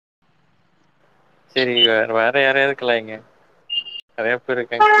சரி வேற யாரையாவது கலாய்ங்க. நிறைய பேர்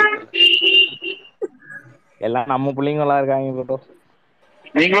இருக்காங்க சீட்ல. எல்லாம் நம்ம பிள்ளைங்களா இருக்காங்க ப்ரோ.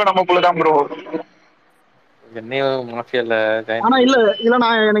 நீங்களும் நம்ம புள்ள தான் ப்ரோ. என்னையும் மாஃபியால ஜாயின் ஆனா இல்ல பண்ணி. இல்ல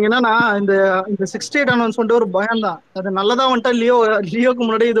நான் எனக்கு என்னன்னா இந்த இந்த 68 அனௌன்ஸ்மெண்ட் ஒரு பயம் தான். அது நல்லதா வந்துட்டா லியோக்கு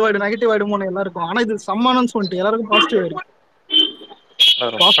முன்னாடி இதுவாயிடும், நெகட்டிவ் ஆயிடுமோன்னு எல்லாருக்கும். ஆனா இது செம்ம அனௌன்ஸ்மெண்ட், எல்லாருக்கும் பாசிட்டிவ் ஆயிடும்.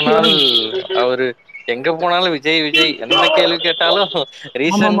 ரொம்ப நாள் அவரு எங்க போனாலும் விஜய் விஜய் எந்த கேள்வி கேட்டாலும்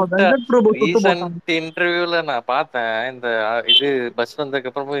ஆமா ஆமா, வெங்கட் பிரபு சுட்டு போட்டாங்க. ரீசெண்ட் இன்டர்வியூல நான் பார்த்தேன். இந்த இது பஸ் வந்ததுக்கு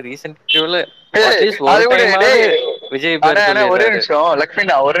அப்புறம் போய் ரீசெண்ட் இன்டர்வியூல ஏய் அட்லீஸ்ட் ஒரு அது விடு டைமாவது டேய். விஜய் அண்ணா பேர் அண்ணா ஒரே சொல்லிடுறாரு. நிமிஷம்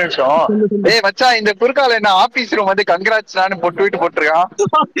லக்ஷ்மிண்ணா ஒரு நிமிஷம். சொல்லு சொல்லு. டேய் மச்சான் இந்த குறுக்கால என்ன ஆபீஸ் ரூம் வந்து கங்கராட்ஸ்டான்னு போட்டு போட்டிருக்கான்.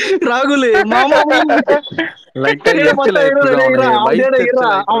 ராகுல் மாமாவும் லைட்டா டேய் எரிச்சல் மச்சான், ஆயிட்டு இருக்கு அவனுக்கு. வயிற்று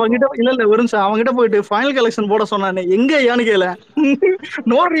எரிச்சல் ஆயிட்டு அவன்கிட்ட இருக்கும். இல்ல இல்ல ஒரு நிமிஷம், அவன்கிட்ட போயிட்டு ஃபைனல் கலெக்ஷன் போட சொன்னானே, எங்க ஐயான்னு கேள.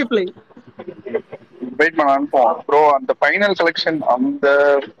 No reply. வெயிட் பண்ண அனுப்போம் ப்ரோ. அந்த ஃபைனல் கலெக்ஷன் அந்த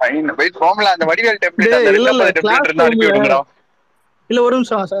வெயிட் ஃபார்முலா அந்த வடிவேல் டெம்ப்ளேட் டேய் அந்த இல்ல இல்ல 250 டெம்ப்ளேட் கிளாஸ் இருந்தா அனுப்பி டைம்ல, விடுங்கடா. இல்ல ஒரு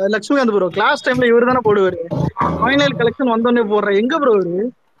நிமிஷம் லட்சுமிகாந்த் ப்ரோ, கிளாஸ் டைம்ல இவரு தானே போடுவாரு. ஃபைனல் கலெக்ஷன் வந்தோடனே போடுற எங்க ப்ரோ இவரு?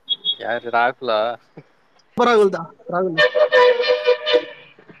 யாரு ராகுலா? ராகுல் தான், ராகுல் தான்.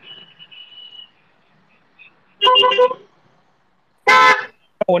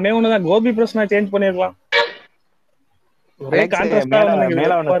 ஒன்னே ஒண்ணுதான், கோபி பிரச்சனை சேஞ்ச் பண்ணிருக்கலாம். ஒரே அலெக்ஸ் கான்ட்ராஸ்டா மேல நினைக்குது,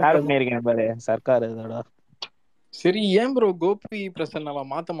 மேல ஒண்ணு வெறுப்பா ஸ்டார்ட் இருக்கு. பண்ணிருக்கேன் பாரு சர்க்கார் இதோட. சரி ஏன் ப்ரோ கோபி பிரசன்னாவ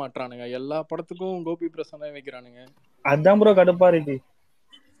மாத்த மாட்டானுங்க? எல்லா படத்துக்கும் கோபி பிரசன்னா வைக்கிறானுங்க. அதான் ப்ரோ கடுப்பா இருக்கு.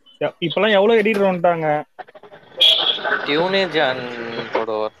 இப்பெல்லாம் எவ்வளவு எடிட்டர் வந்துட்டாங்க. டியூனே ஜான்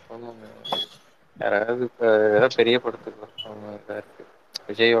போடுவார். யாராவது ஏதாவது பெரிய படத்துக்கு இருக்கு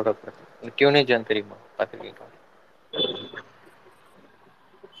விஜயோட படத்துக்கு. டியூனே ஜான் தெரியுமா? பார்த்துருக்கீங்களா?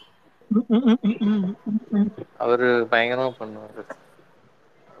 அவரு பயங்கரமா பண்ணுவாரு.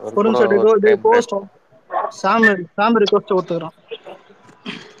 ஒரு ஒரு கூட ஒரு நிமிஷம் டைம் போஸ்ட் சாம் ரிக்வெஸ்ட் ஒத்துக்கிறான்.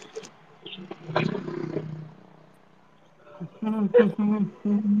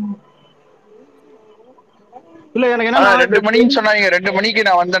 இல்ல எனக்கு என்னன்னா 2 மணின்னு சொன்னாங்க. 2 மணிக்கு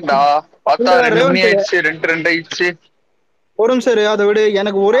நான் வந்தேன்டா. பார்த்தா 2 மணி ஆயிடுச்சு. 2 ஆயிடுச்சு. ஒரு நிமிஷம் அதை விட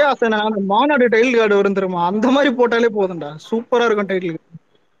எனக்கு ஒரே ஆசை என்னன்னா, அந்த மாநாடு டைல் கார்டு வரும் தெரியுமா, அந்த மாதிரி போட்டாலே போதும்டா, சூப்பரா இருக்கும் டைட்டில்.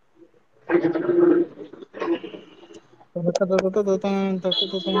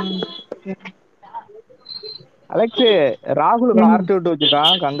 அலெக்ஸ் ராகுலுக்கு ஹார்ட் விட்டு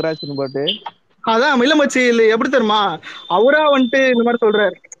வச்சுட்டான் கங்கராட்ஸ் போட்டு. அதான் இல்ல மச்சி, இல்ல எப்படி தெரியுமா, அவரா வந்துட்டு இந்த மாதிரி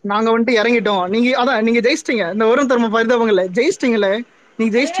சொல்றாரு, நாங்க வந்துட்டு இறங்கிட்டோம், நீங்க அதான் நீங்க ஜெயிச்சிட்டீங்க, இந்த வரும் தர்ம பரிதாபங்கள்ல ஜெயிச்சிட்டீங்கல்ல,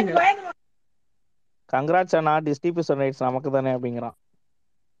 நீங்க ஜெயிச்சிட்டீங்க. கங்கராட்ஸ் அண்ணா, டிஸ்ட்ரிபியூஷன் ரைட்ஸ் நமக்கு தானே அப்படிங்கிறான்.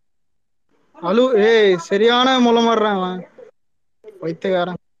 அலு ஏய் சரியான மூலம் மாறுறான் அவன்,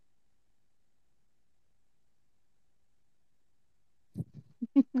 வைத்தியக்காரன்.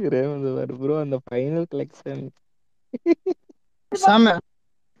 ப்ரோ அந்த ஃபைனல் கலெக்ஷன் சாம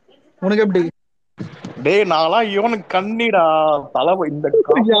உனக்கு எப்படி? டேய் நான்லாம் இவனுக்கு கண்ணிடா தலை. இந்த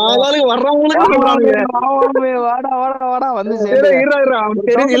யாராலும் வர்றவங்களுக்கு சொல்றானுங்க. வாடா வாடா வாடா வந்து சரி, சேர்ந்து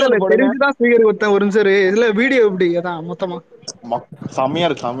அவன் இல்ல இல்ல தெரிஞ்சுதான் ஸ்பீக்கர் கொடுத்தேன். ஒரு நிமிஷம் இதுல வீடியோ எப்படி அதான் மொத்தமா செம்மையா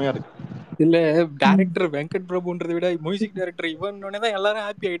இருக்கு, செம்மையா இருக்கு. இல்ல டைரக்டர் வெங்கட் பிரபுன்றதை விட மியூசிக் டைரக்டர் இவன் தான் எல்லாரும்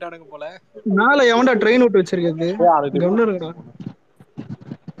ஹாப்பி ஆயிட்டானுங்க போல. மேல எவன்டா ட்ரெயின் விட்டு வச்சிருக்கிறது கவர்னர் இருக்கா?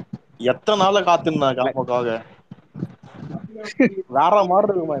 எத்தனை நாள காத்துருந்தேன் காமோக்காக. வேற மாதிரி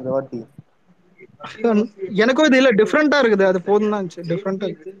இருக்குமா இந்த வாட்டி? எனக்கும் இது இல்ல டிஃப்ரெண்டா இருக்குது, அது போதும் தான் டிஃப்ரெண்டா.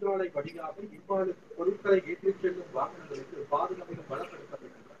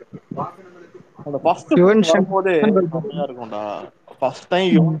 அந்த ஃபர்ஸ்ட் சாங் வரும்போதே செம்மையா இருக்கும்டா. ஃபர்ஸ்ட் டைம்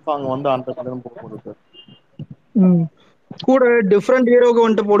யுவன் சாங் வந்து அந்த படம் போகும்போது கூட டிஃப்ரெண்ட் ஹீரோக்கு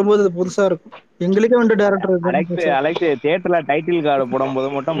வந்துட்டு போடும்போது அது புதுசா இருக்கும். எங்களுக்கே வந்துட்டு டேரக்டர் அலெக்ஸ் தியேட்டர்ல டைட்டில் கார்டு போடும்போது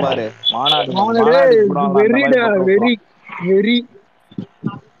மட்டும் பாரு, மாநாடு போடுவாங்க அந்த வெரி மாதிரி போட்டு வெரி விட்டுரும். வெரி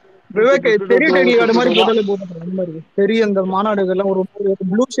விவேக் பெரிய டைட்டில் கார்டு மாதிரி போட்டாலே போதும். அந்த மாதிரி பெரிய அந்த மாநாடு இதெல்லாம் ஒரு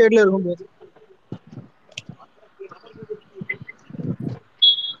ப்ளூ ஷேட்ல இருக்கும் போது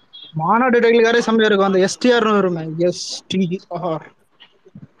மாநாடு டைட்டில் காரே செம்மையா இருக்கும். அந்த எஸ்டிஆர்னு வருமே, எஸ்டிஆர்.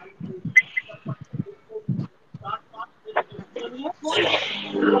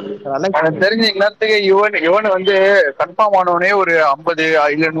 எனக்கு தெரிஞ்ச நேரத்துக்கு யுவன் வந்து கன்ஃபார்ம் ஆனவனே ஒரு 50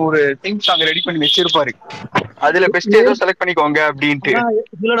 இல்ல 100 திங்ஸ் அங்க ரெடி பண்ணி வச்சிருப்பாரு. அதுல பெஸ்ட் ஏதோ செலக்ட் பண்ணிக்கோங்க அப்படின்ட்டு.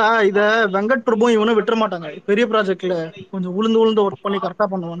 இல்லடா, இத வெங்கட் பிரபு இவனும் விட்டுற மாட்டாங்க. பெரிய ப்ராஜெக்ட்ல கொஞ்சம் உளுந்து ஒர்க் பண்ணி கரெக்டா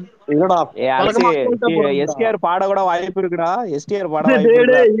பண்ணுவாங்க. இல்லடா எஸ்டிஆர் பாட கூட வாய்ப்பு இருக்குடா. எஸ்டிஆர் பாட வாய்ப்பு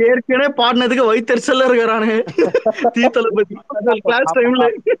இருக்குடா. ஏற்கனவே பாடினதுக்கு வயிற்றுச்சல்ல இருக்கிறானு தீ தளபதி கிளாஸ் டைம்ல.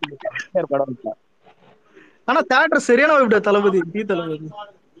 ஆனா தியேட்டர் சரியான வைப்டா தளபதி, தீ தளபதி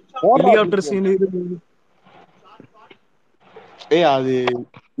ஹெலிகாப்டர் சீன். அது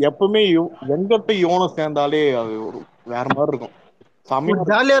எப்பவுமே வெங்கட் யுவனும் சேர்ந்தாலே அது ஒரு வேற மாதிரி இருக்கும்.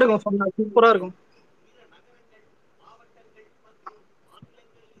 ஜாலியா இருக்கும், சூப்பரா இருக்கும்.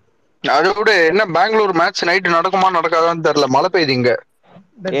 அதை விட என்ன பெங்களூர் மேட்ச் நைட்டு நடக்குமா நடக்காதான்னு தெரியல, மழை பெய்யுது இங்க.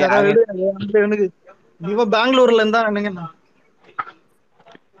 எனக்கு இவ பெங்களூர்ல இருந்தா என்னங்க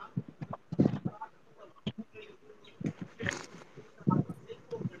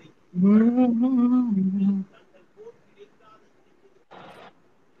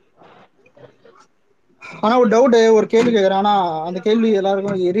ஆனா ஒரு டவுட், ஒரு கேள்வி கேக்குறேன். ஆனா அந்த கேள்வி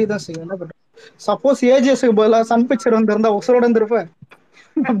எல்லாருக்கும் எரியதான் செய்யும். என்ன பண்ற? சப்போஸ் ஏஜிஎஸ்க்கு பதிலா சன் பிக்சர் வந்திருந்தா உசரோட இருந்திருப்பேன்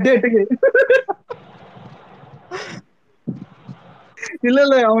அப்டேட்டுக்கு. இல்ல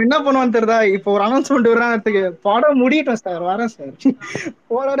அவன் என்ன பண்ணுவான்னு தெரியுதா? இப்போ ஒரு அனௌன்ஸ்மெண்ட் வர்றாங்க, படம் முடியட்டும் சார், வரேன் சார்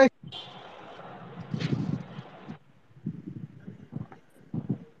போராட.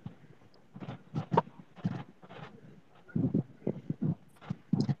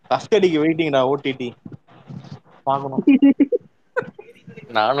 கஸ்டடிக்கு வெயிட்டிங்டா, ஓடிடி பார்க்கணும்.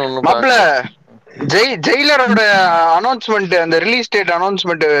 நானும் ஒன்னும் மாப்பிள பாக்கல. ஜெயிலரோட அனௌன்ஸ்மெண்ட், அந்த ரிலீஸ் டேட்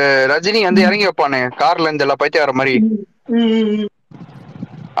அனௌன்ஸ்மெண்ட் ரஜினி வந்து இறங்கி வைப்பானே கார்ல இருந்து எல்லாம் பைத்தியார மாதிரி.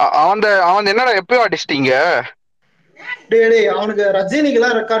 அவன் என்னடா எப்பயோ அடிச்சிட்டீங்க? டேய் அவனுக்கு ரஜினிக்கு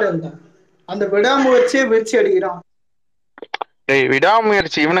எல்லாம் ரெக்கார்டு இருந்தா அந்த விடாமுயற்சியே வச்சு அடிக்கிறான். டேய்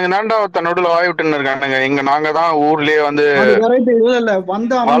விடாமுயற்சி இவனுங்க தாண்டா தன்னோட வாய் விட்டுன்னு இருக்கானுங்க. நாங்க தான் ஊர்லயே வந்து அது வெரைட்டி. இல்ல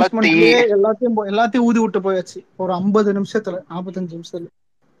வந்த வளர்த்தி அனௌன்ஸ்மெண்ட்லயே எல்லாத்தையும் ஊதி விட்டு போயாச்சு ஒரு 50 நிமிஷத்துல, 45 நிமிஷத்துல.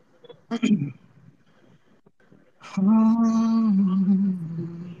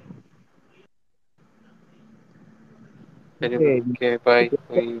 சரி ஓகே பாய்,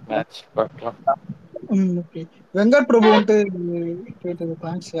 போய் மேட்ச் பார்க்கலாம். வெங்கட் பிரபு வந்துட்டு கேட்டது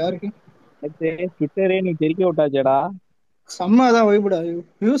தேங்க்ஸ். யாருக்கு? ட்விட்டரே நீ தெரிக்க விட்டாச்சேடா. செம்ம தான் வைபடா.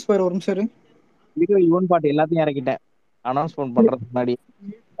 வியூஸ் பாரு ஒரு நிமிஷம். யுவன் பாட்டு எல்லாத்தையும் இறக்கிட்டேன் அனௌன்ஸ்மெண்ட் பண்றதுக்கு முன்னாடி.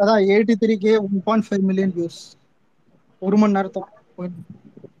 அதான் 83K 1.5 மில்லியன் வியூஸ் ஒரு மணி நேரத்துல.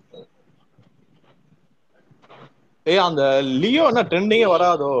 அந்த லியோ என்ன ட்ரெண்டிங்கே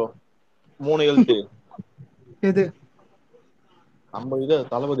வராதோ? 3 எழுத்து எது? நம்ம இது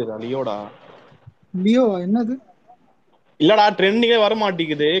தளபதிடா லியோடா. லியோ என்னது? இல்லடா ட்ரெண்டிங்கே வர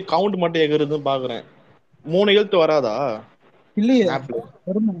மாட்டேங்குது, கவுண்ட் மட்டும் எகுறதுன்னு பாக்குறேன். 3 எழுத்து வராதா? இல்லையே.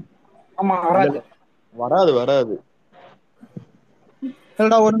 ஆமா வராது. வராது.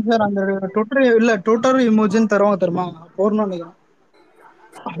 இல்லடா ஒரு நிமிஷம். அந்த ட்விட்டர் இமோஜின்னு தருவாங்க தெரியுமா, போறணும்னு நினைக்கிறேன்.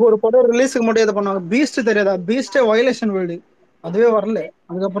 ஒரு படம் ரிலீஸுக்கு மட்டும் இதை பண்ணுவாங்க. பீஸ்ட் தெரியாதா? பீஸ்டே வயலேஷன் வேர்டு, அதுவே வரல.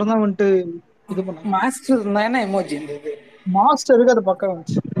 அதுக்கப்புறம் தான் வந்துட்டு இது பண்ணாங்க. மாஸ்டருக்கு அது பக்கம்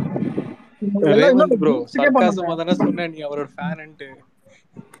வந்துச்சு. ரேவந்த் ப்ரோ சர்க்காசமா தானே சொன்ன நீ அவரோட ஃபேன்ட்டு.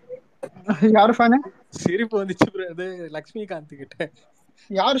 யாரு ஃபேனு? சிரிப்பு வந்துச்சு ப்ரோ. அது லக்ஷ்மிகாந்த் கிட்ட.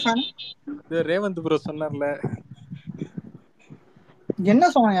 யாரு ஃபேன்? ரேவந்த் ப்ரோ சொன்னார்ல. என்ன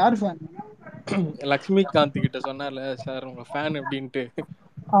சொன்னான்? யாரு ஃபேன்? லக்ஷ்மிகாந்த் கிட்ட சொன்னார்ல சார் உங்க ஃபேன் அப்படின்ட்டு.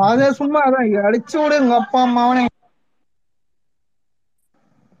 அதே சும்மா அதான் அடிச்சு விடு உங்க அப்பா அம்மாவனே.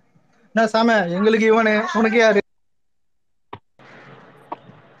 நான் சாம எங்களுக்கு இவனு, உனக்கு யாரு?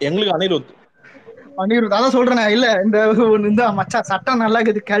 எங்களுக்கு அனிருத். அதான் சொல்றேன். இல்ல இந்த மச்சா சட்டம் நல்லா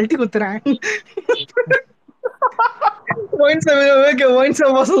இருக்குது, கழட்டி குத்துறேன்.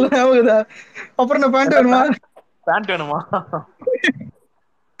 அப்புறம் நான் பேண்ட் வேணுமா? பேண்ட் வேணுமா?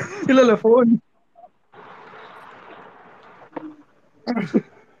 இல்ல போன்.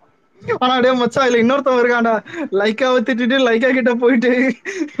 ஆனா டே மச்சா இல்ல இன்னொருத்தவன் இருக்காண்டா, லைக்காவை திட்டிட்டு லைக்கா கிட்ட போயிட்டு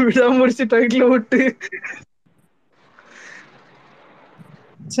விடா முடிச்சு டைட்டில் விட்டு.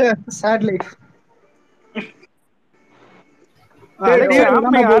 Chat life. அலெக்ஸ்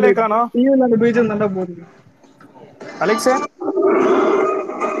ஆம்பி ஆளே காணோம். டிவில அந்த பீஜம் தாண்டா போகுது. அலெக்ஸ்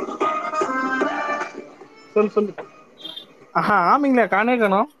சொல்லு. ஆமிங்களா காணே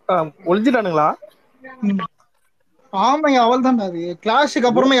காணோம். ஒளிஞ்சிட்டானுங்களா? ஆமாங்க அவள் தான்டா. அது கிளாஷுக்கு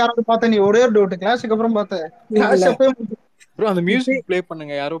அப்புறமா யாராவது பார்த்த? நீ ஒரே ஒரு டவுட், கிளாஷுக்கு அப்புறம் பார்த்த? கிளாஷ் அப்பவே ப்ரோ அந்த மியூசிக் ப்ளே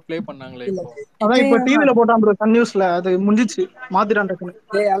பண்ணுங்க, யாரோ ப்ளே பண்ணாங்களே இப்போ. அதான் இப்ப டிவில போட்டான் ப்ரோ, சன் நியூஸ்ல. அது முடிஞ்சிச்சு, மாத்திட்டான் டக்குனு.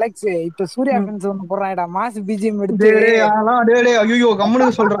 டேய் அலெக்ஸ், இப்ப சூர்யா ஃபேன்ஸ் ஒன்னு போறாங்கடா, மாஸ் பிஜிஎம் எடுத்து. டேய் ஐயோ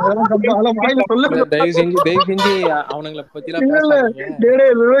கம்முனு சொல்றேன். அதெல்லாம் வாயில சொல்ல. தயவு செஞ்சு அவனுங்களை பத்திலாம்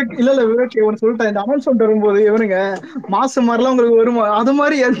பேசாதீங்க. விவேக் இல்ல விவேக் இவன் சொல்லிட்டேன். இந்த அனௌன்ஸ்மெண்ட் வரும்போது இவனுங்க மாசு மாதிரிலாம் உங்களுக்கு வருமா? அது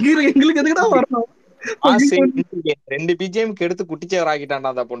மாதிரி எங்களுக்கு எதுக்குதான் வரணும்? 2 பிஜிஎம் எடுத்து குட்டிச்சவர்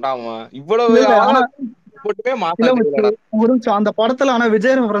ஆக்கிட்டான்டா அந்த பொண்டாம. இவ்வளவு போட்டுமே மாசா அந்த படத்துல. ஆனா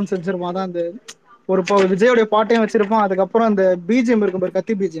விஜய் ரெஃபரன்ஸ் வச்சிருப்பான். அதான் அந்த ஒரு விஜயோடைய பாட்டையும் வச்சிருப்பான். அதுக்கப்புறம் அந்த பிஜிஎம் இருக்கும் பாரு,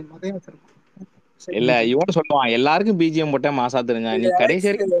 கத்தி பிஜிஎம், அதையும் வச்சிருப்பான். இல்ல இவன் சொல்லுவான் எல்லாருக்கும் பிஜிஎம் போட்டே மாசா தெரிஞ்சா. நீ கடைசி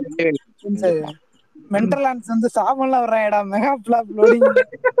வரைக்கும் மென்டல் ஆன்ஸ் வந்து சாமன்லாம் வர்றாங்கடா, மெகா ஃபிளாப் லோடிங்.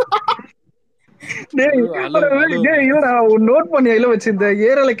 நோட் பண்ணியா? இல்ல வச்சு இந்த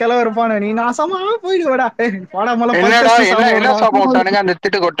ஏரல கிளவ இருப்பான நீ நாசமா போயிடுவடா. என்ன சாப்பிட்டானுங்க அந்த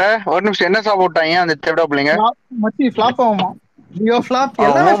திட்டு கொட்டை? ஒரு நிமிஷம், என்ன சாப்பிட்டாங்க அந்த திட்ட பிள்ளைங்க? மச்சி ஃபிளாப் ஆகுமா? லியோ ஃபிளாப்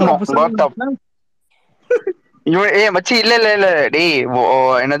எல்லாமே ஃபிளாப் சொல்லுங்க. இவன் மச்சி இல்ல டேய்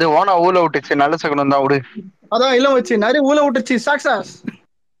என்னது ஓனா ஊல விட்டுச்சு நல்ல சகுனம் தான் விடு. அதான் இல்ல வச்சு நிறைய ஊழ விட்டுச்சு சக்சஸ்.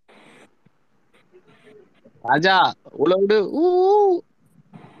 ராஜா உள்ள விடு.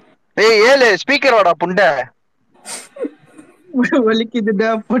 ஏழு ஸ்பீக்கர் வாடா புண்டை. வலிக்குதுடா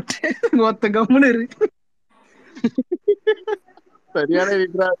போட்டு ஒத்த கம்முன்னு இருக்கு. சரியான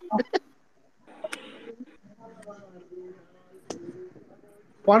வீட்டுறா.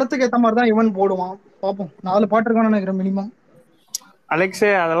 படத்துக்கு ஏத்த மாதிரி தான் இவன் போடுவான். பாப்போம் 4 பாட்டு இருக்கான்னு நினைக்கிறேன் மினிமம். அலெக்ஸே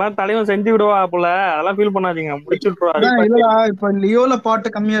அதெல்லாம் தலைவன் செஞ்சு விடுவா போல, அதெல்லாம் ஃபீல் பண்ணாதீங்க, முடிச்சு விட்டுருவா. இல்லடா இப்ப லியோல பாட்டு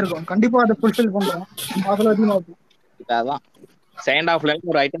கம்மியா இருக்கும், கண்டிப்பா அதை ஃபுல்ஃபில் பண்றோம். அதுல அதிகமா இருக்கும். அதான் செகண்ட் ஹாஃப்ல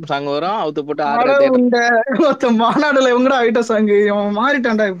ஒரு ஐட்டம் சாங் வரும், அவுத்து போட்டு ஆடுற மாநாடுல இவங்கடா ஐட்டம் சாங் அவன்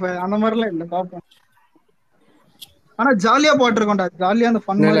மாறிட்டான்டா இப்ப. அந்த மாதிரிலாம் இல்ல பாப்போம். ஆனா ஜாலியா பாட்டு இருக்கும்டா, ஜாலியா அந்த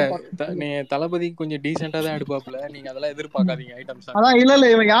ஃபன் மாதிரி பாட்டு. நீ தளபதி கொஞ்சம் டீசெண்டா தான் எடுப்பாப்ல, நீங்க அதெல்லாம் எதிர்பார்க்காதீங்க ஐட்டம் சாங். அதான் இல்ல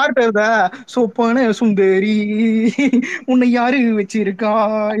இவன் யார் பேருதா சூப்பன சுந்தரி உன்னை யாரு வச்சிருக்கா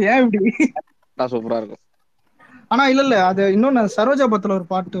ஏன் இப்படி சூப்பரா இருக்கும். ஆனா இல்ல அது இன்னொன்னு சரோஜா பத்துல ஒரு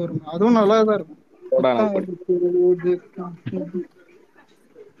பாட்டு வரும், அதுவும் நல்லாதான் இருக்கும்.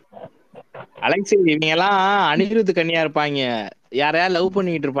 அலெக்ஸ் இவங்க எல்லாம் அனிருத் கன்னியா இருப்பாங்க, யாரையா லவ்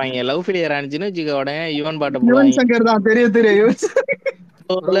பண்ணிட்டு இருப்பாங்க, லவ் ஃபெயிலியர் ஆனிச்சுன்னு வச்சுக்க உடனே யுவன் பாட்டை யுவன் சங்கர் தான் தெரியும்.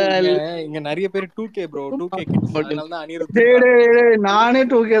 இங்க நிறைய பேர் 2K ப்ரோ, 2K கிட்ஸ், அதனால தான் அனிருத். நானே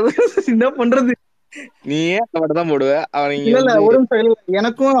 2K என்ன பண்றது, நீ ஏன் பாட்டு தான் போடுவ அவன். இல்ல ஒரு நிமிஷம்,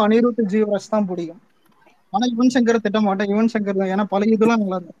 எனக்கும் அனிருத் ஜீவராஜ் தான் பிடிக்கும். ஆனா யுவன் சங்கர் திட்ட மாட்டேன், யுவன் சங்கர் தான். ஏன்னா பழைய இதெல்லாம்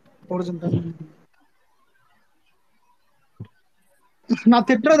நல்லா இருக்கும். நான்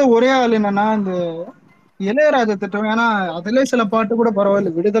திட்டுறது ஒரே ஆள் என்னன்னா இந்த இளையராஜா திட்டம். ஏன்னா அதுலயே சில பாட்டு கூட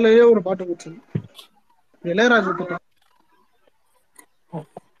பரவாயில்ல, விடுதலையே ஒரு பாட்டு போச்சு, இளையராஜா திட்டம்.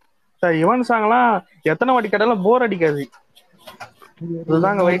 யுவன் சாங்லாம் எத்தனை வாட்டி கேட்டாலும் போர் அடிக்காது,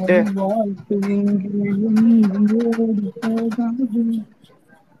 இதுதாங்க வைட்டு.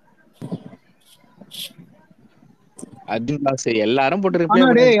 எல்லாரும் போட்டு.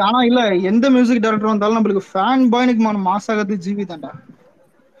 ஆனா இல்ல எந்த மியூசிக் டைரக்டர் வந்தாலும் நம்மளுக்கு ஃபேன் பாய்னுக்கு மாஸ் ஆகிறது ஜிவி தான்டா.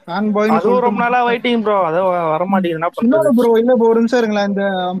 ஃபேன் பாய்னு அதுவும் ரொம்ப நாளா வெயிட்டிங் ப்ரோ, அது வர மாட்டேங்குது, என்ன பண்றது. இன்னொரு ப்ரோ இல்ல ஒரு நிமிஷம் இருங்களேன், இந்த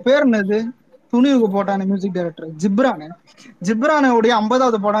பேர் என்னது துணிவுக்கு போட்டான மியூசிக் டைரக்டர் ஜிப்ரானுடைய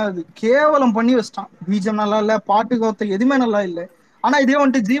 50வது படம் அது, கேவலம் பண்ணி வச்சிட்டான். பீஜம் நல்லா இல்ல, பாட்டு கோத்த எதுவுமே நல்லா இல்ல. ஆனா இதே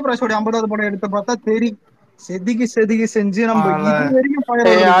வந்துட்டு ஜீவராஜோட 50வது படம் எடுத்து பார்த்தா தெரியும், செதுக்கி செஞ்சு நம்ம இது வரைக்கும்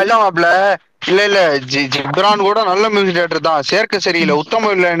இல்ல ஜிப்ரான் கூட நல்ல மியூசிக் டைரக்டர் தான், சேர்க்க சரியில்லை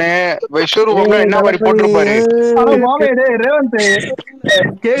உத்தமம் இல்லன்னு விஸ்வரூபம்ல என்ன மாதிரி போட்டிருப்பாரு. ரேவந்த்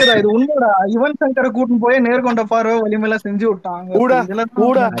கேக்குதா, இது உண்மைடா. யுவன் சங்கரை கூட்டின்னு போய் நேர்கொண்ட பார்வை வலிமையில செஞ்சு விட்டாங்க.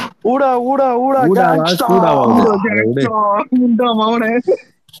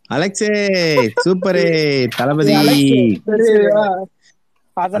 அலெக்ஸே சூப்பரே தளபதி.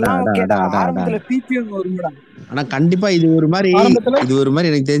 அதெல்லாம் ஓகேடா, ஆரம்பத்துல பிபிஎம் வரும்டா. ஆனா கண்டிப்பா இது ஒரு மாதிரி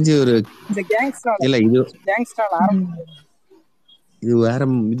எனக்கு தெரிஞ்சு ஒரு இந்த கேங்ஸ்டர் இல்ல, இது கேங்ஸ்டர் இது வேற,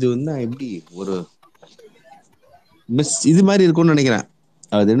 இது வந்து எப்படி ஒரு மிஸ் இது மாதிரி இருக்கும்னு நினைக்கிறேன்.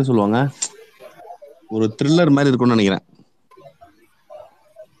 அது என்ன சொல்லுவாங்க, ஒரு த்ரில்லர் மாதிரி இருக்கும்னு நினைக்கிறேன்.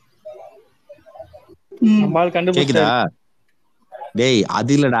 கேக்குதா? டேய்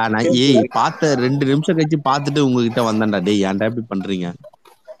அது இல்லடா, நான் பார்த்த 2 நிமிஷம் கழிச்சு பார்த்துட்டு உங்ககிட்ட வந்தேன்டா. டேய் ஏன்டா இப்படி பண்றீங்க?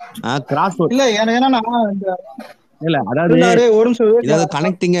 கிராஸ் இல்ல இல்ல, அதாவது ஏதாவது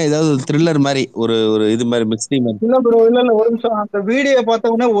கனெக்டிங்கா ஏதாவது த்ரில்லர் மாதிரி ஒரு இது மாதிரி மிஸ்ட்ரி மாதிரி. இல்ல ப்ரோ இல்ல ஒரு நிமிஷம், அந்த வீடியோ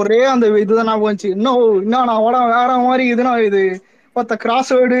பார்த்த உடனே ஒரே அந்த இதுதான் ஞாபகம் வந்துச்சு. இன்னும் நான் வேற மாதிரி இதுனா இது பார்த்த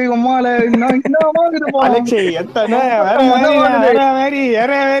கிராஸ் வேர்டு உம்மால இல்ல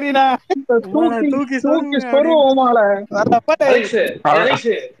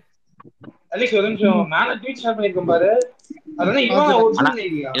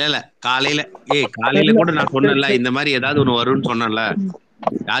காலையில கூட நான் சொன்னேன்ல, இந்த மாதிரி ஏதாவது ஒண்ணு வரும்னு சொன்னேன்ல,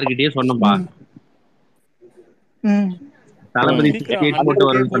 யாருக்கிட்டயே சொன்னப்பா, தளபதி போட்டு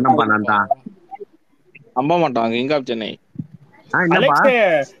வரும்னு சொன்னப்பா. நான் தான் நம்ப மாட்டாங்க. கிங் ஆஃப் சென்னை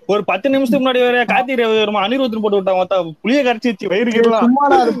ஒரு 10 நிமிஷத்துக்கு முன்னாடி வர கார்த்திக் அனிருத் போட்டு விட்டாங்க, புளிய கரைச்சி வயிறு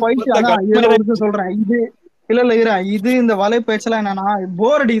சொல்றேன். இது இல்ல இது இந்த வலை பேச்செல்லாம் என்னன்னா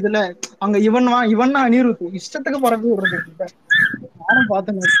போர் அடி. இதுல அங்க இவன் அனிருத் இஷ்டத்துக்கு பரப்பி விடுறது. நானும்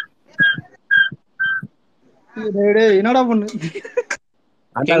பார்த்தேன், என்னடா பண்ணு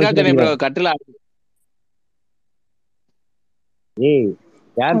கிங் ஆஃப் சென்னை ப்ரோ கட்டல.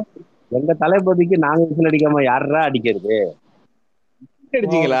 எங்க தளபதிக்கு நாங்க விசில் அடிக்காம யாரா அடிக்கிறது?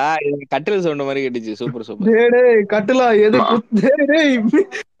 அடிச்சீங்களா? கட்டில் சவுண்ட் மாதிரி கேட்டுச்சு. Super super. கட்டிலா எது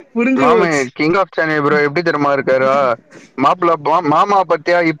புரிஞ்சு. கிங் ஆஃப் சென்னை ப்ரோ எப்படி தெரியுமா இருக்காரு? மாமா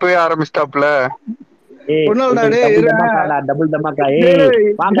பத்தியா இப்பவே ஆரம்பிச்சிட்டாப்ல. ஒன்னால்டா உங்களுக்கு டேய் டபுள் இரு. தமாக்காடா, டபுள் தமாக்கா. டேய்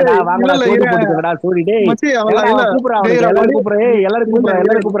வாங்கடா டேய் இல்ல வாங்கடா, இல்ல சோறு இரு. போட்டுக்கடா சோறு. டேய் மச்சி எங்கடா இல்ல அவன் கூப்பிடுறான், டேய் அவனுக்கு எல்லாரும் வடி கூப்பிடுறா. எல்லாரும் இல்ல கூப்பிடுறா, இரு.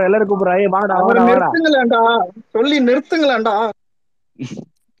 எல்லாரும் கூப்பிடுறா, எல்லாரும் கூப்பிடுறா. வாங்கடா அவரை வாங்கடா வாங்கடா. நிறுத்துங்களேன்டா, சொல்லி நிறுத்துங்களேன்டா.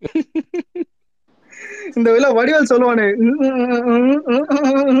 இந்த விழா வடிவேல் சொல்லுவானே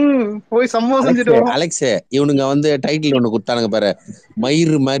போய் சம்பவம் அலெக்ஸ் செஞ்சுட்டு வரோம். அலெக்ஸ் இவனுங்க டைட்டில் ஒண்ணு கொடுத்தானுங்க பாரு,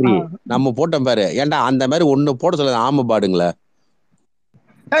 மயிறு மாதிரி. நம்ம போட்டோம் பாரு. ஏன்டா அந்த மாதிரி ஒண்ணு போட சொல்ல ஆமை பாடுங்களா?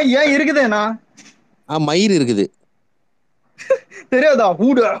 ஏன் இருக்குதேண்ணா மயிறு இருக்குது. தெரியாதா?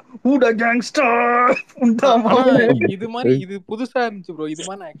 ஹூடா ஹூடா கேங்ஸ்டர் ஆனா இது மாதிரி இது புதுசா இருந்துச்சு ப்ரோ. இது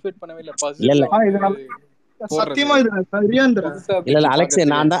மாதிரி நான் எக்ஸ்பெக்ட் பண்ணவே இல்ல. இல்ல இல்ல பசில்ல வந்து இது போடுறது சத்தியமா இது சரியா இருந்துடா. புதுசா இல்ல இல்ல இருந்துச்சு அலெக்ஸே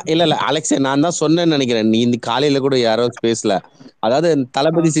பாக்கிறதுக்கு. நான் தான் அலெக்ஸே நான் தான் சொன்னேன்னு நினைக்கிறேன். நீ இந்த காலையில கூட யாரோ ஸ்பேஸ்ல, அதாவது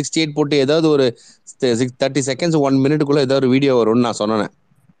தளபதி 68 போட்டு ஏதாவது ஒரு 30 செகண்ட்ஸ் 1 மினிட்டுக்குள்ள ஏதாவது ஒரு வீடியோ வரும்னு நான் சொன்னேன்.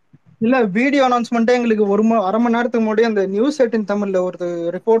 இல்ல வீடியோ அனௌன்ஸ்மெண்ட்டே எங்களுக்கு அரை மணி நேரத்துக்கு முன்னாடி அந்த நியூஸ் 18 தமிழ்ல ஒரு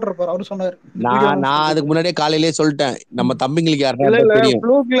ரிப்போர்ட்டர் இருப்பார், அவரு சொன்னாரு வீடியோ நான் அதுக்கு அனௌன்ஸ்மெண்ட். முன்னாடியே காலையிலேயே சொல்லிட்டேன், நம்ம தம்பிங்களுக்கு இல்ல யாருன்னா இல்ல தெரியும்.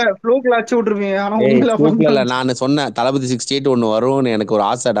 ஃப்ளூக்ல அடிச்சு விட்டுருவீங்க, ஆனா ஏய் உண்மையில ஸ்கூப்ல இல்ல, அப்புறம் நான் சொன்னேன் தளபதி 68 ஒண்ணு வரும்னு எனக்கு ஒரு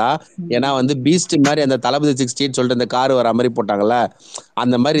ஆசைடா. ஏன்னா பீஸ்ட் மாதிரி அந்த தளபதி 68 சொல்லிட்டு அந்த கார் வர மாதிரி போட்டாங்கல்ல,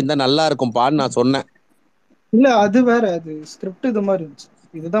 அந்த மாதிரி இருந்தா நல்லா இருக்கும்பான்னு நான் சொன்னேன். இல்ல அது வேற, அது ஸ்கிரிப்ட் இது மாதிரி இருந்துச்சு,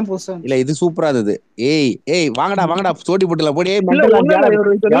 இதுதான் புதுசா இல்ல இருந்துச்சு. இது சூப்பரா இருந்தது. ஏய் வாங்கடா வாங்கடா, சோடி போட்டுல போடி. ஏய் இல்ல மென்டல் ஒண்ணும் இல்ல,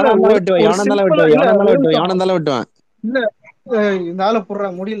 ஒரு இது இல்ல, எவனா இருந்தாலும் வெட்டுவேன், ஒரு எவனா இருந்தாலும் சிம்பிளா வெட்டுவேன், இல்ல, எவனா இருந்தாலும் ஒரு வெட்டுவேன், எவனா நிமிஷம். இருந்தாலும் வெட்டுவேன். இல்ல இந்த ஆளை புடுற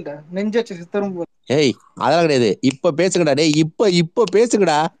முடியலடா, நெஞ்சச்சு சித்தரும் போது. ஏய் அதெல்லாம் கிடையாது. இப்ப பேசுங்கடா டேய், இப்ப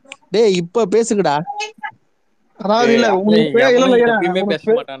பேசுங்கடா டேய், இப்ப பேசுங்கடா. அதாவது இல்ல உங்களுக்கு இல்ல எவனும் இல்ல எப்பயுமே பேச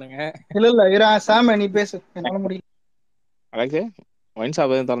உனக்கு மாட்டானுங்க. இல்ல சாம நீ பேசு, என்னால முடியல. அலெக்ஸ் ஒயின்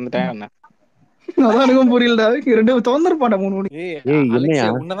ஷாப் எதுவும் திறந்துட்டேன் என்ன? அதான் எனக்கும் புரியலடா, ரெண்டு திறந்துருப்பாடா 3 மணி. அலெக்ஸ் என்னையா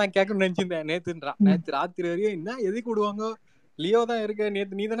உன்னதான் கேட்கணும்னு நினைச்சிருந்தேன். நேத்து ராத்திரி வரையும் என்ன எதுக்கு விடுவாங்க, லியோ தான் இருக்க,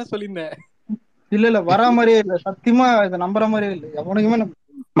 நேத்து நீ தானே சொல்லியிருந்த. இல்ல வரா மாதிரியே இல்ல, சத்தியமா இதை நம்புற மாதிரியே இல்ல எவனுக்குமே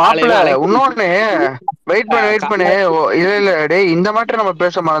மாப்பிள்ள அலெக்ஸ் இன்னொன்னு வெயிட் பண்ணு. இல்ல டேய், இந்த மேட்டர் நம்ம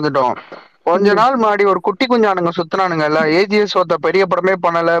பேச மறந்துட்டோம். கொஞ்ச நாள் முன்னாடி ஒரு குட்டி குஞ்சானுங்க சுத்தினானுங்கல்ல, ஏஜிஎஸ் ஒருத்த பெரிய படமே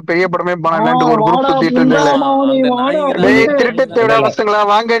பண்ணலன்ட்டு ஒரு குரூப் வாடா சுத்திட்டு புண்டா இருந்ததுல. மௌனி, அந்த வாடா நாய்ங்க தான், டேய் அந்த புண்டை. திருட்டு நாய்ங்க தான். தேடா பசங்களா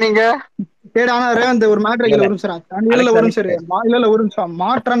வாங்க நீங்க. சரி ஆனா ரேவந்த் ஒரு மேட்ரு இல்ல இல்ல இல்ல ஒரு நிமிஷம் இல்ல அலெக்ஸ் ஒரு அலெக்ஸ் நிமிஷம் இல்ல ஒரு நிமிஷம்.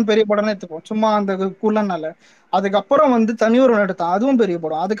 மாற்றான் பெரிய படம்னு எடுத்துக்கோ, சும்மா அந்த கூலனால. அதுக்கப்புறம் தனியொரு எடுத்தான், அதுவும் பெரிய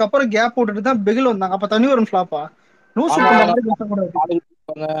படம். அதுக்கப்புறம் கேப் போட்டுட்டு தான் பிகில் வந்தாங்க, அப்ப தனியொரு ஃபிளாப்பா? லூசு ஆமா பண்ற ஆமா மாதிரி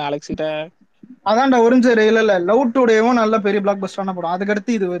பேசக்கூடாது. அலெக்ஸ் கிட்ட அதான்டா ஒரு நிமிஷம். இல்ல லவ் டுடேவும் நல்ல பெரிய பிளாக் பஸ்டான படம்,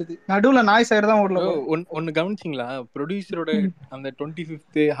 அதுக்கடுத்து இது வருது. நடுவுல நாய் சைடு தான் ஓடல படம். ஒன்னு கவனிச்சிங்களா, ப்ரொடியூசரோட அந்த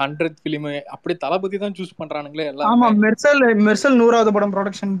 25th 100th பிலிம் அப்படி தளபதி தான் சூஸ் பண்றானுங்களே ஆமா, எல்லாருமே. மெர்சல் 100வது படம்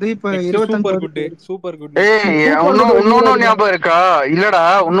ப்ரொடக்ஷன் இப்ப நெக்ஸ்ட் 25 சூப்பர் குட், வருது. சூப்பர் குட் ஏய் நெக்ஸ்ட். சூப்பர் குட் இன்னொன்னு 100வது படம். ஞாபகம் இருக்கா? இல்லடா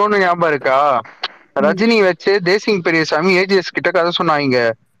இன்னொன்னு ஞாபகம் இருக்கா? ரஜினி வச்சு தேசிங் பெரியசாமி ஏஜிஎஸ் கிட்ட கதை சொன்னாங்க,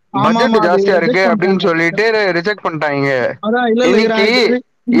 ஆமா பட்ஜெட் ஆமா, அது ஜாஸ்தியா இருக்கு ரிஜெக்ட் அப்படின்னு பண்ணிட்டாங்க. சொல்லிட்டு ரிஜெக்ட் பண்ணிட்டாங்க. அதான் இல்ல இன்னைக்கு இது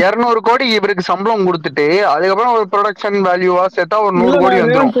 200 கோடி இவருக்கு சம்பளம் கொடுத்துட்டு அதுக்கப்புறம் ஒரு ப்ரொடக்ஷன் வேல்யூவா சேர்த்தா ஒரு 100 இல்லடா கோடி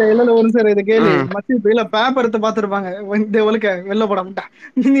வந்துரும். ரேவந்த், இல்ல ஒரு நிமிஷம் இதை கேளு ம். மச்சி. இப்ப இல்ல பேப்பர் எடுத்து பாத்துருப்பாங்க, இந்த வழுக்க வெளில போடாமட்டா,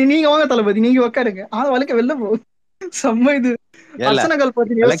 நீங்க வாங்க தளபதி, நீங்க உட்காருங்க, வழுக்க வெளில போ. செம்ம இது இல்ல அர்ச்சனகால்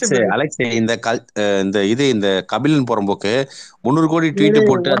பத்தி யோசிச்சு அலெக்ஸ் பாரு. அலெக்ஸ் இந்த கபிலன் புறம்போக்கு 300 கோடி ட்வீட் டேய்,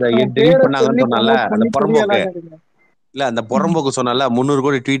 போட்டு அதை ஒருத்தன் டெலீட் பேரை பண்ணாங்கன்னு சொல்லி சொன்னால, ப்ரமோட் அந்த பண்ணி பெரிய புறம்போக்கு. ஆளாக இருக்கு. இல்ல அந்த புறம்போக்கு சொன்னால 300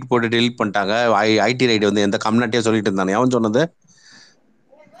 கோடி ட்வீட் போட்டு டெலீட் பண்ணிட்டாங்க. ஐடி ரைட் எந்த கம்யூனிட்டியா சொல்லிட்டு இருந்தானே, அவன் சொன்னது.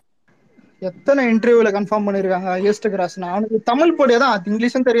 எத்தனை இன்டர்வியூல கன்ஃபார்ம் பண்ணிருக்காங்க ஹையஸ்ட் கிராஸ். அவனுக்கு தமிழ் போடியாதான்,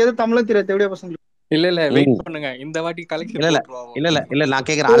 இங்கிலீஷும் தெரியாது தமிழும் தெரியாது, எப்படியா பசங்க. இல்ல வெயிட் ம். பண்ணுங்க, இந்த வாட்டி இல்ல கலெக்ஷன் இல்ல போட்டுருவாங்க. இல்ல நான்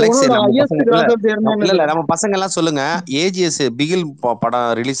கேக்குறேன் அலெக்ஸ், உன்னோட நம்ம ஹையஸ்ட் பசங்க இல்ல கிராஸ் அப்படி இல்ல என்னன்னு. இல்ல நம்ம பசங்க எல்லாம் சொல்லுங்க. ஏஜிஎஸ் பிகில் படம்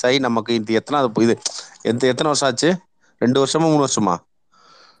ரிலீஸ் ஆகி நமக்கு இது எத்தனாவது இது, எத்தனை வருஷம் ஆச்சு? 2 வருஷமா 3 வருஷமா?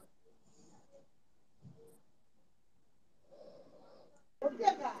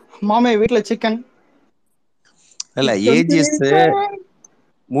 மாமே வீட்டுல சிக்கன் இல்ல ஏஜிஎஸ்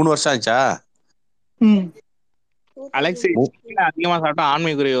 3 வருஷம் ஆச்சா? அலெக்ஸ் அதிகமா சாப்பிட்டா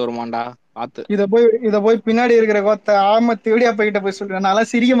ஆண்மை குறைவு வருமாண்டா, பாத்து. இத போய் பின்னாடி இருக்கிற கோத்த ஆம தேடியா போயிட்ட போய் சொல்றேன், நான்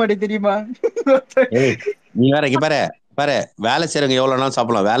சிரிக்க மாட்டேன் தெரியுமா? ஏய் நீ வேற இங்க பாரு பாரு, வேலை செய்யறவங்க எவ்வளவு நாள்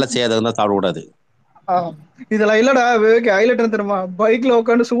சாப்பிடலாம், வேலை செய்யாதவங்க தான் சாப்பிடக்கூடாது. இதெல்லாம் இல்லடா, ஹைலைட் தெரியுமா? பைக்ல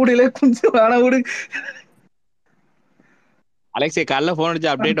உட்காந்து சூடிலே கொஞ்சம் வேணா விடு. அலெக்ஸ் காலைல போன்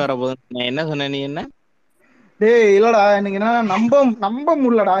அடிச்சு அப்டேட் வர போதும், நான் என்ன சொன்னேன், நீ என்ன? டேய் இல்லடா, எனக்கு என்ன நம்ப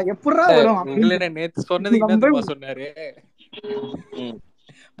முடியலடா, எப்படிடா வரும் உங்களை நேத்து சொன்னதுக்கு என்ன தெரியுமா சொன்னாரு? ம்.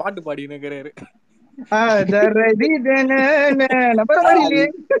 பாட்டு பாடின்னு இருக்கிறாரு. நம்புற மாதிரி இல்லையே.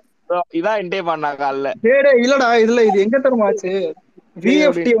 இதான் என்டே பண்ணா காலைல. டேய் இல்லடா, இதுல இது எங்க தெரியுமாச்சு? எப்படி?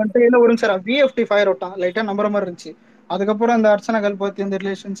 விஎஃப்டி இல்ல ஒரு நிமிஷம், விஎஃப்டி ஃபயர் விட்டான், லைட்டா நம்புற மாதிரி இருந்துச்சு. அதுக்கப்புறம் அந்த அர்ச்சனகள் பத்தி இந்த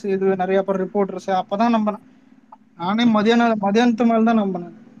ரிலேஷன்ஸ் இது நிறைய பேர் ரிப்போர்ட்டர்ஸ், அப்பதான் நம்பினேன். நானே மதியானத்து மேல தான்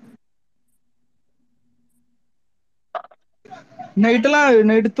நம்பினேன்.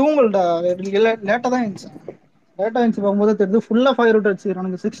 நைட்டு தூங்கலடா, லேட்டா தான் இருந்துச்சு. லேட்டா இருந்துச்சு பார்க்கும்போது தெரியுது ஃபுல்லா ஃபயர் அவுட் அடிச்சு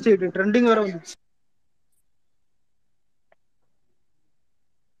எனக்கு 68 ட்ரெண்டிங் வேற வந்துச்சு.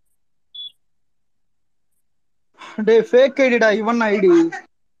 டேய் ஃபேக் ஐடிடா இவன் ஐடி.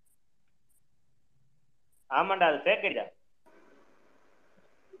 ஆமாண்டா அது ஃபேக் ஐடிடா.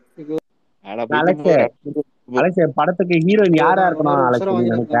 அட புது அலெக்ஸ் போற அலெக்ஸ் படத்துக்கு ஹீரோயின் யாரா இருக்கணும் அலெக்ஸ்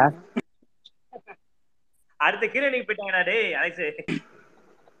நீ நினைச்ச? அடுத்த ஹீரோயினுக்கு போயிட்டாங்கடா டேய் அலெக்ஸ்.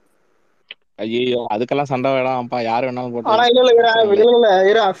 ஐயோ அதுக்கெல்லாம் சண்டை வேடாம்ப்பா, யாரு வேணாலும் போட்டு. ஆனா இல்ல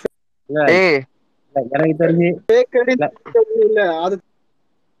ஏய் எனக்கு தெரிஞ்சு ஃபேக் ஐடி இல்ல அது.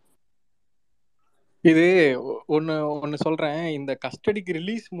 இது ஒன்னு சொல்றேன், இந்த கஸ்டடிக்கு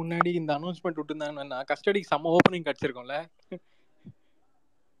ரிலீஸ் முன்னாடி இந்த அனௌன்ஸ்மெண்ட் விட்டுருந்தாங்கன்னா கஸ்டடிக்கு செம்ம ஓப்பனிங் கிடைச்சிருக்கும்ல.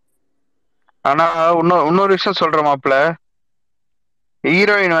 ஆனா இன்னொரு விஷயம் சொல்ற மாப்ள,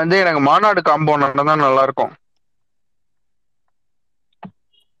 ஹீரோயின் வந்து எனக்கு மாநாடு காம்பவுண்ட் தான் நல்லா இருக்கும்.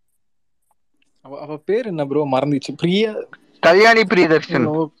 அவ பேர் என்ன ப்ரோ மறந்துச்சு? பிரியா கல்யாணி பிரியதர்ஷன்.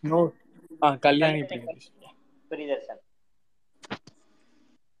 கல்யாணி பிரியதர்ஷன்.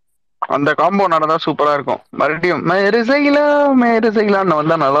 அந்த காம்பவுண்ட் தான் சூப்பரா இருக்கும். மறுபடியும் மேரிசைலான்னு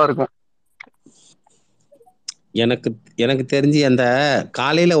வந்தா நல்லா இருக்கும். எனக்கு தெரிஞ்சு அந்த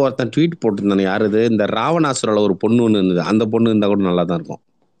காலையில ஒருத்தன் ட்வீட் போட்டிருந்தானே, யாரு இது, இந்த ராவணாசுரால ஒரு பொண்ணு ஒன்று இருந்தது, அந்த பொண்ணு இருந்தா கூட நல்லா தான் இருக்கும்.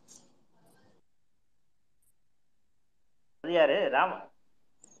 அது யாரு?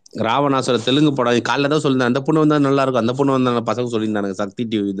 ராவணாசுர தெலுங்கு படம் காலைல தான் சொல்லியிருந்தேன், அந்த பொண்ணு வந்தா நல்லா இருக்கும், அந்த பொண்ணு வந்தா பசங்க சொல்லியிருந்தானுங்க சக்தி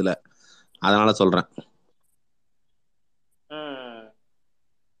டிவி இதுல, அதனால சொல்றேன்.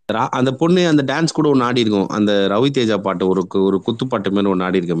 அந்த பொண்ணு அந்த டான்ஸ் கூட ஒன்று ஆடி இருக்கும், அந்த ரவி தேஜா பாட்டு, ஒரு குத்துப்பாட்டு மாதிரி ஒன்று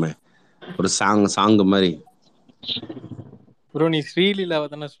ஆடி இருக்கமே, ஒரு சாங் மாதிரி. ப்ரோ நீ ஸ்ரீலீலாவை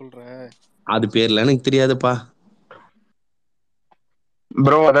தானே சொல்ற? அது பேர்ல எனக்கு தெரியாதுப்பா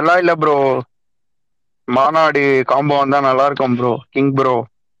ப்ரோ. அதெல்லாம் இல்ல ப்ரோ, மாநாடு காம்பவுண்ட் தான் நல்லா இருக்கும் ப்ரோ. King bro.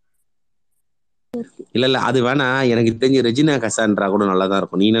 இல்ல அது வேணா, எனக்கு தெரிஞ்சு ரெஜினா கசான்ட்ரா கூட நல்லா தான்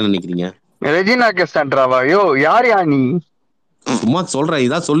இருக்கும். நீ என்ன நினைக்கிறீங்க? ரெஜினா கசான்ட்ராவா? யோ யார் நீ? சும்மா சொல்றேன்,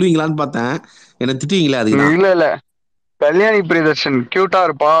 இதான் சொல்லுவீங்களான்னு பார்த்தேன், என்ன திட்டுவீங்களே அதுக்குதான். இல்ல கல்யாணி பிரியதர்ஷன் கியூட்டா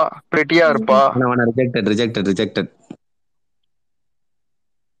இருப்பா, பிரெட்டியா இருப்பா. Rejected.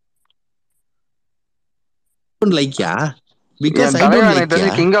 லைக்யா because I don't like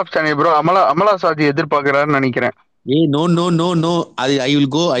yeah. King of Chennai bro Amala Saji எதிர்பார்க்கறாருன்னு நினைக்கிறேன். ஏய் no I will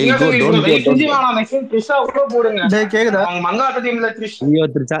go don't டேய் கேக்குதா? ஐயோ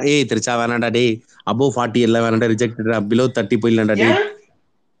திருச்சா வேணாடா டேய், above 40 எல்லாம் வேணாடா, ரிஜெக்டட். below 30 போயிடலாம்டா டேய்,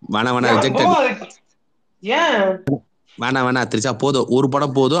 வேணாம் ரிஜெக்டட். வேணாம் திருச்சா, போதும் ஒரு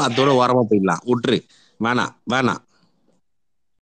படம் போதும், அதோட ஓரமா போயிடலாம், விட்டுரு. வேணாம்